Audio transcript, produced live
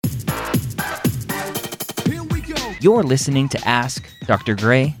You're listening to Ask Dr.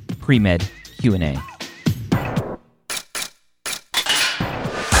 Gray Pre-Med Q&A.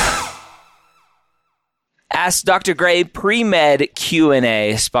 Ask Dr. Gray Pre-Med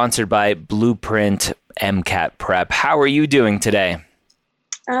Q&A, sponsored by Blueprint MCAT Prep. How are you doing today?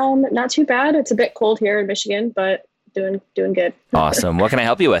 Not too bad. It's a bit cold here in Michigan, but doing good. Awesome. What can I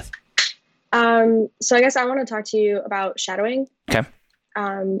help you with? So I guess I want to talk to you about shadowing. Okay.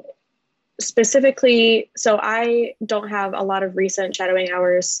 Specifically, so I don't have a lot of recent shadowing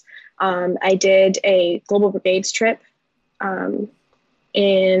hours. I did a Global Brigades trip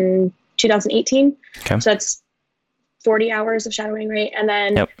in 2018. Okay. So that's 40 hours of shadowing, right? And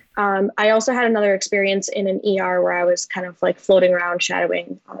then I also had another experience in an ER where I was kind of like floating around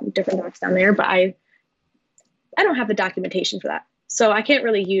shadowing different docs down there, but I don't have the documentation for that. So I can't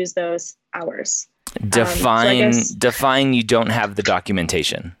really use those hours. Define you don't have the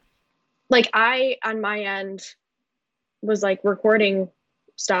documentation. Like I, on my end, was like recording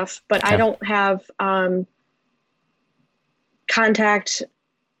stuff, but I don't have contact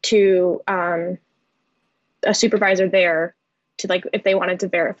to a supervisor there to like if they wanted to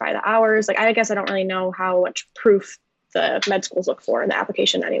verify the hours. Like I guess I don't really know how much proof the med schools look for in the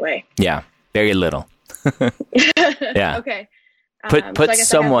application anyway. Yeah, very little. Yeah. Okay. Put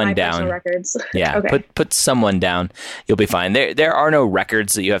someone down. Records. Yeah. Okay. Put someone down. You'll be fine. There are no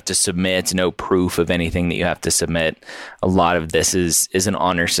records that you have to submit. No proof of anything that you have to submit. A lot of this is an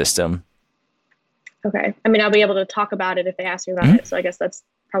honor system. Okay. I mean, I'll be able to talk about it if they ask me about it. So I guess that's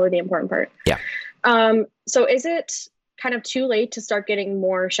probably the important part. Yeah. So is it kind of too late to start getting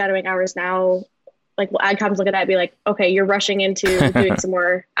more shadowing hours now? Like, will AdComs look at that and be like, okay, you're rushing into doing some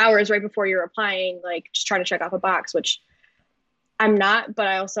more hours right before you're applying, like just trying to check off a box, which I'm not, but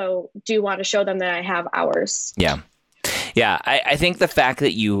I also do want to show them that I have hours. Yeah. Yeah. I think the fact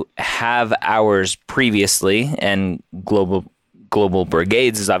that you have hours previously, and Global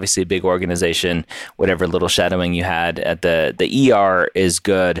Brigades is obviously a big organization. Whatever little shadowing you had at the ER is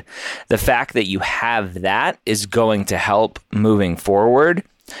good. The fact that you have that is going to help moving forward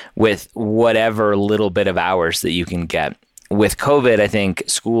with whatever little bit of hours that you can get. With COVID, I think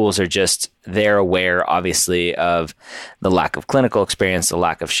schools are they're aware, obviously, of the lack of clinical experience, the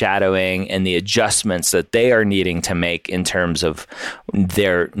lack of shadowing, and the adjustments that they are needing to make in terms of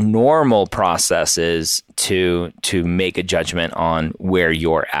their normal processes to make a judgment on where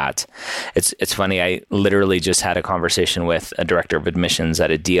you're at. It's funny, I literally just had a conversation with a director of admissions at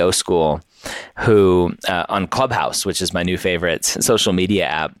a DO school who on Clubhouse, which is my new favorite social media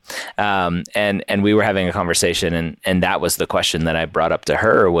app, and we were having a conversation, and that was the question that I brought up to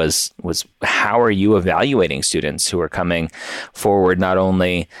her was how are you evaluating students who are coming forward, not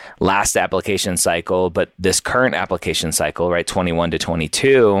only last application cycle, but this current application cycle, right, 21 to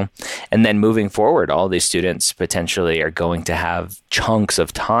 22, and then moving forward, all these students potentially are going to have chunks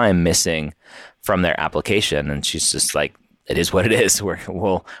of time missing from their application. And she's just like, it is what it is.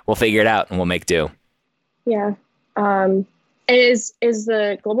 We'll figure it out and we'll make do. Yeah. Is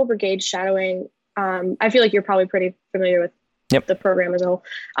the Global Brigade shadowing? I feel like you're probably pretty familiar with the program as a whole.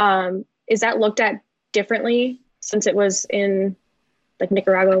 Is that looked at differently since it was in like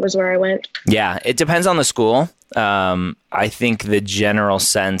Nicaragua was where I went? Yeah, it depends on the school. I think the general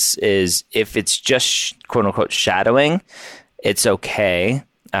sense is if it's just quote unquote shadowing, it's okay.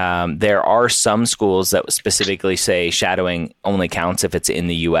 There are some schools that specifically say shadowing only counts if it's in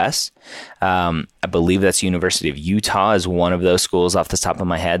the U.S. I believe that's University of Utah is one of those schools off the top of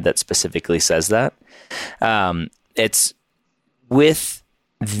my head that specifically says that. It's with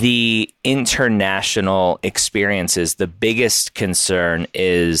the international experiences, the biggest concern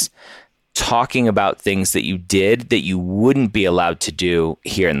is talking about things that you did that you wouldn't be allowed to do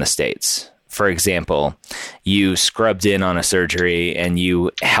here in the States. For example, you scrubbed in on a surgery and you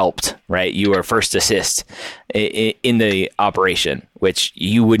helped, right? You were first assist in the operation, which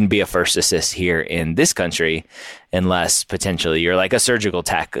you wouldn't be a first assist here in this country unless potentially you're like a surgical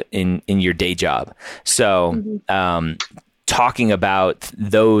tech in your day job. So, talking about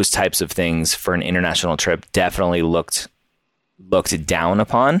those types of things for an international trip definitely looked down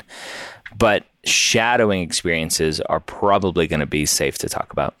upon, but shadowing experiences are probably going to be safe to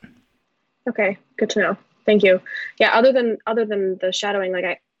talk about. Okay, good to know. Thank you. Yeah, other than the shadowing,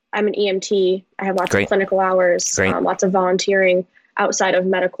 like I'm an EMT. I have lots of clinical hours, lots of volunteering outside of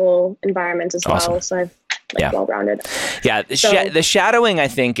medical environments as well. So I've well-rounded. Yeah, the shadowing I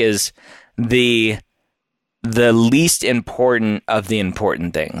think is the least important of the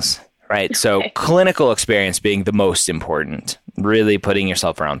important things, right? So clinical experience being the most important, really putting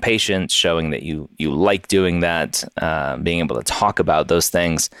yourself around patients, showing that you like doing that, being able to talk about those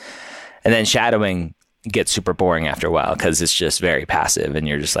things. And then shadowing gets super boring after a while because it's just very passive and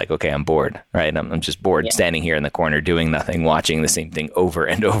you're just like, okay, I'm bored, right? I'm just bored standing here in the corner doing nothing, watching the same thing over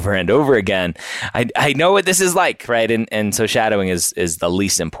and over and over again. I know what this is like, right? And so shadowing is the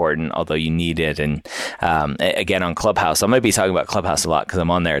least important, although you need it. And again, on Clubhouse, I might be talking about Clubhouse a lot because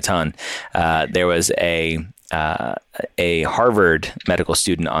I'm on there a ton. There was a Harvard medical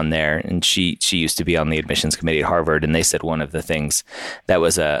student on there, and she used to be on the admissions committee at Harvard, and they said one of the things that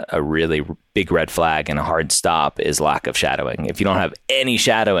was a really big red flag and a hard stop is lack of shadowing. If you don't have any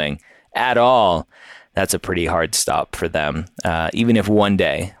shadowing at all, that's a pretty hard stop for them. Even if one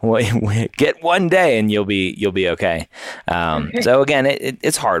day, get one day and you'll be okay. So again,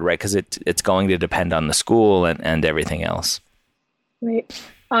 it's hard, right? Because it's going to depend on the school and everything else. Right.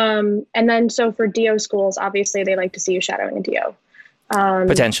 And then, so for DO schools, obviously they like to see you shadowing a DO.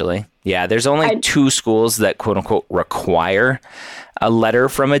 Potentially. Yeah. There's only 2 schools that quote unquote require a letter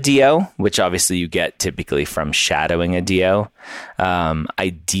from a DO, which obviously you get typically from shadowing a DO.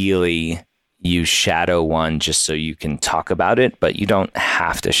 Ideally you shadow one just so you can talk about it, but you don't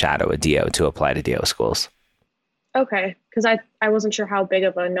have to shadow a DO to apply to DO schools. Okay. Cause I wasn't sure how big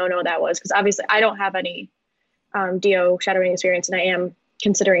of a no that was. Cause obviously I don't have any, DO shadowing experience, and I am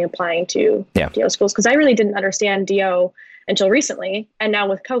considering applying to DO schools because I really didn't understand DO until recently. And now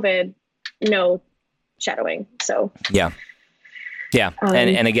with COVID, no shadowing. So yeah.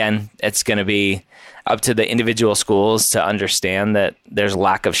 And again, it's going to be up to the individual schools to understand that there's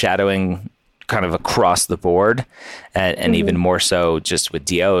lack of shadowing kind of across the board, and even more so just with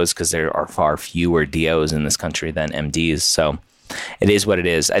DOs, because there are far fewer DOs in this country than MDs. So it is what it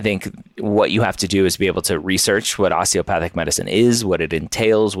is. I think what you have to do is be able to research what osteopathic medicine is, what it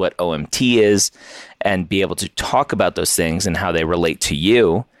entails, what OMT is, and be able to talk about those things and how they relate to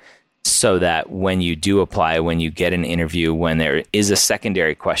you, so that when you do apply, when you get an interview, when there is a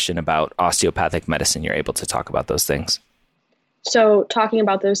secondary question about osteopathic medicine, you're able to talk about those things. So talking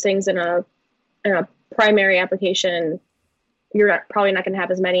about those things in a primary application, you're probably not going to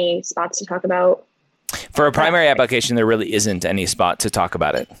have as many spots to talk about. For a primary application, there really isn't any spot to talk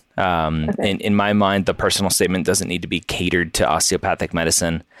about it. In my mind, the personal statement doesn't need to be catered to osteopathic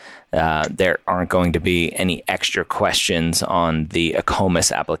medicine. There aren't going to be any extra questions on the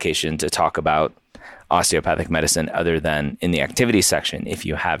AACOMAS application to talk about osteopathic medicine other than in the activity section if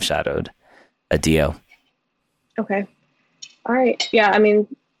you have shadowed a DO. Okay. All right. Yeah, I mean,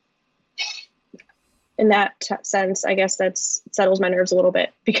 in that sense, I guess that settles my nerves a little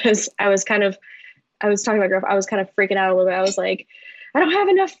bit, because I was talking about Griff. I was kind of freaking out a little bit. I was like, I don't have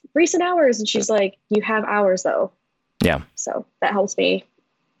enough recent hours. And she's like, you have hours though. Yeah. So that helps me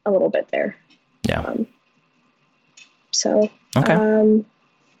a little bit there. Yeah. Okay.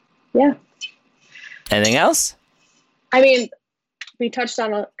 Yeah. Anything else? I mean, we touched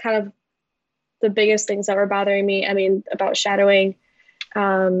on kind of the biggest things that were bothering me. I mean, about shadowing.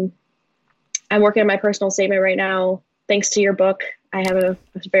 I'm working on my personal statement right now. Thanks to your book, I have a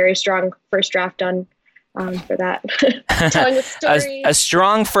very strong first draft done for that. Telling the story. A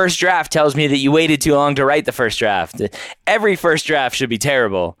strong first draft tells me that you waited too long to write the first draft. Every first draft should be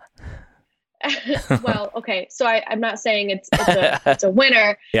terrible. Well, okay. So I'm not saying it's a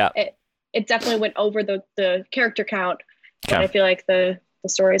winner. Yeah. It definitely went over the character count. But I feel like the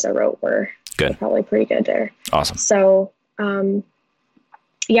stories I wrote were good. Probably pretty good there. Awesome. So,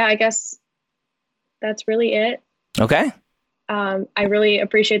 yeah, I guess that's really it. Okay. I really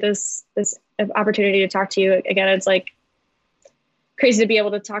appreciate this opportunity to talk to you again. It's like crazy to be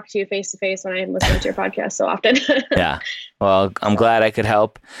able to talk to you face to face when I listen to your podcast so often. Yeah. Well, I'm glad I could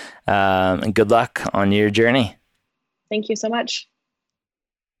help. And good luck on your journey. Thank you so much.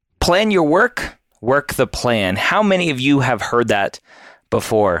 Plan your work, work the plan. How many of you have heard that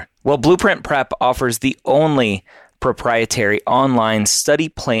before? Well, Blueprint Prep offers the only proprietary online study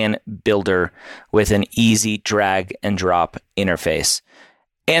plan builder with an easy drag and drop interface.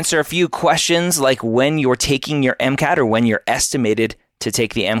 Answer a few questions like when you're taking your MCAT or when you're estimated to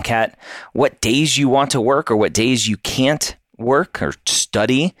take the MCAT, what days you want to work or what days you can't work or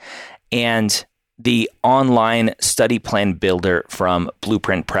study, and the online study plan builder from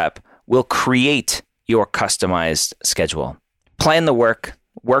Blueprint Prep will create your customized schedule. Plan the work,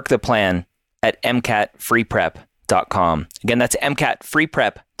 work the plan at MCATfreeprep.com. Again, that's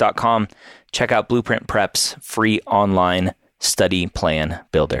MCATfreeprep.com. Check out Blueprint Prep's free online study plan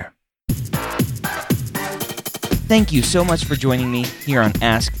builder. Thank you so much for joining me here on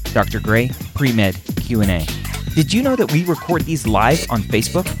Ask Dr. Gray Pre-Med Q&A. Did you know that we record these live on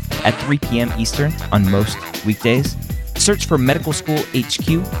Facebook at 3 p.m. Eastern on most weekdays? Search for Medical School HQ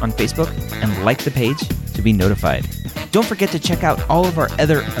on Facebook and like the page to be notified. Don't forget to check out all of our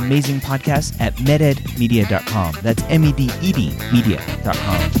other amazing podcasts at mededmedia.com. That's MEDED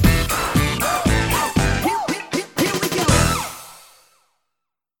media.com.